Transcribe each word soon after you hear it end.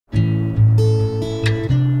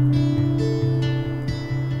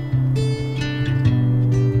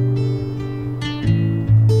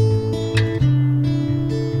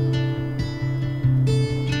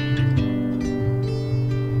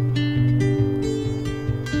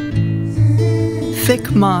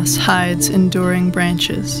Thick moss hides enduring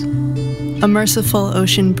branches. A merciful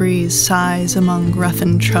ocean breeze sighs among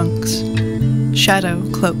roughened trunks. Shadow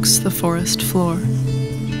cloaks the forest floor.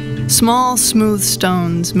 Small, smooth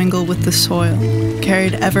stones mingle with the soil,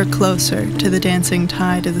 carried ever closer to the dancing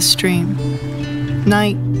tide of the stream.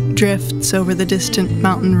 Night drifts over the distant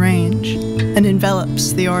mountain range and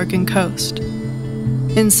envelops the Oregon coast.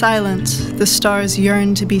 In silence, the stars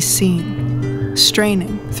yearn to be seen,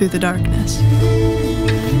 straining through the darkness.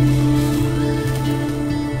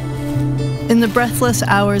 In the breathless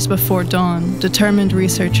hours before dawn, determined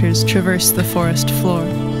researchers traverse the forest floor.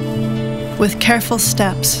 With careful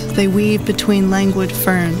steps, they weave between languid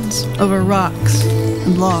ferns, over rocks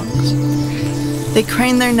and logs. They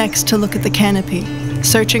crane their necks to look at the canopy,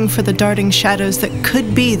 searching for the darting shadows that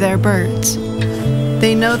could be their birds.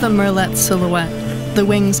 They know the Murrelet silhouette, the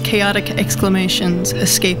wings' chaotic exclamations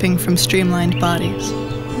escaping from streamlined bodies.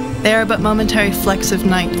 They are but momentary flecks of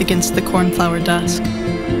night against the cornflower dusk.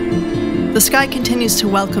 The sky continues to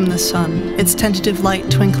welcome the sun, its tentative light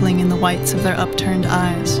twinkling in the whites of their upturned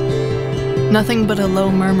eyes. Nothing but a low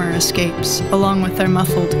murmur escapes, along with their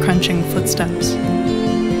muffled, crunching footsteps.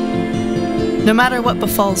 No matter what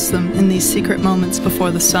befalls them in these secret moments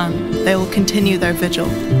before the sun, they will continue their vigil,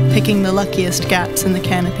 picking the luckiest gaps in the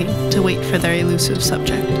canopy to wait for their elusive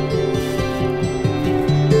subject.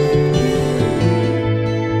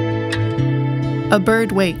 A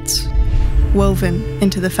bird waits, woven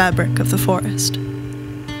into the fabric of the forest.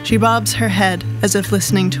 She bobs her head as if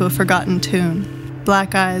listening to a forgotten tune,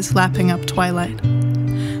 black eyes lapping up twilight.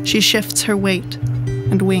 She shifts her weight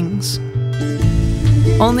and wings.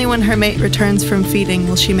 Only when her mate returns from feeding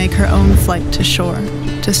will she make her own flight to shore,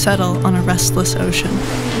 to settle on a restless ocean.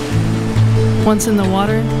 Once in the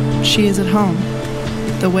water, she is at home.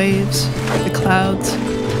 The waves, the clouds,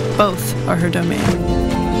 both are her domain.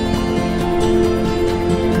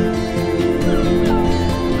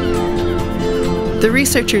 The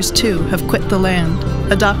researchers, too, have quit the land,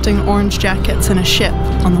 adopting orange jackets in a ship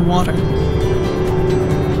on the water.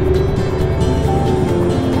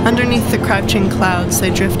 Underneath the crouching clouds,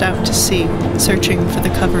 they drift out to sea, searching for the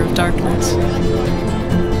cover of darkness.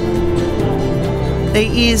 They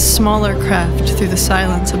ease smaller craft through the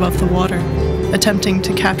silence above the water, attempting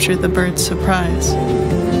to capture the bird's surprise.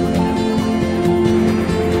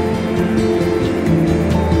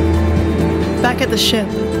 Back at the ship,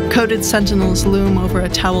 coated sentinels loom over a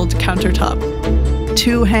toweled countertop.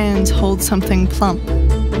 Two hands hold something plump,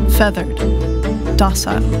 feathered,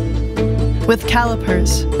 docile. With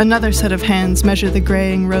calipers, another set of hands measure the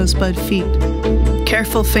graying rosebud feet.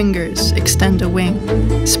 Careful fingers extend a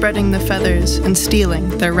wing, spreading the feathers and stealing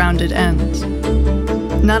their rounded ends.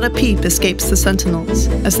 Not a peep escapes the sentinels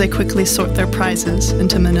as they quickly sort their prizes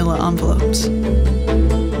into manila envelopes.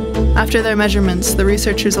 After their measurements, the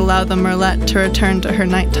researchers allow the Murrelet to return to her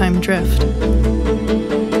nighttime drift.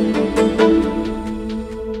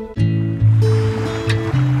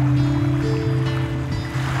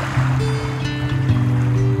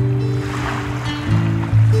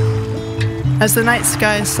 As the night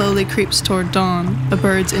sky slowly creeps toward dawn, a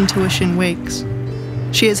bird's intuition wakes.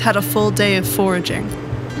 She has had a full day of foraging,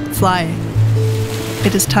 flying.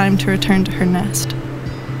 It is time to return to her nest.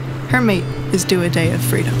 Her mate is due a day of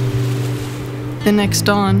freedom. The next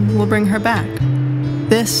dawn will bring her back.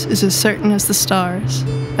 This is as certain as the stars,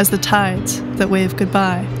 as the tides that wave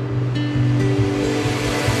goodbye.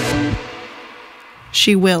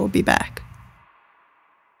 She will be back.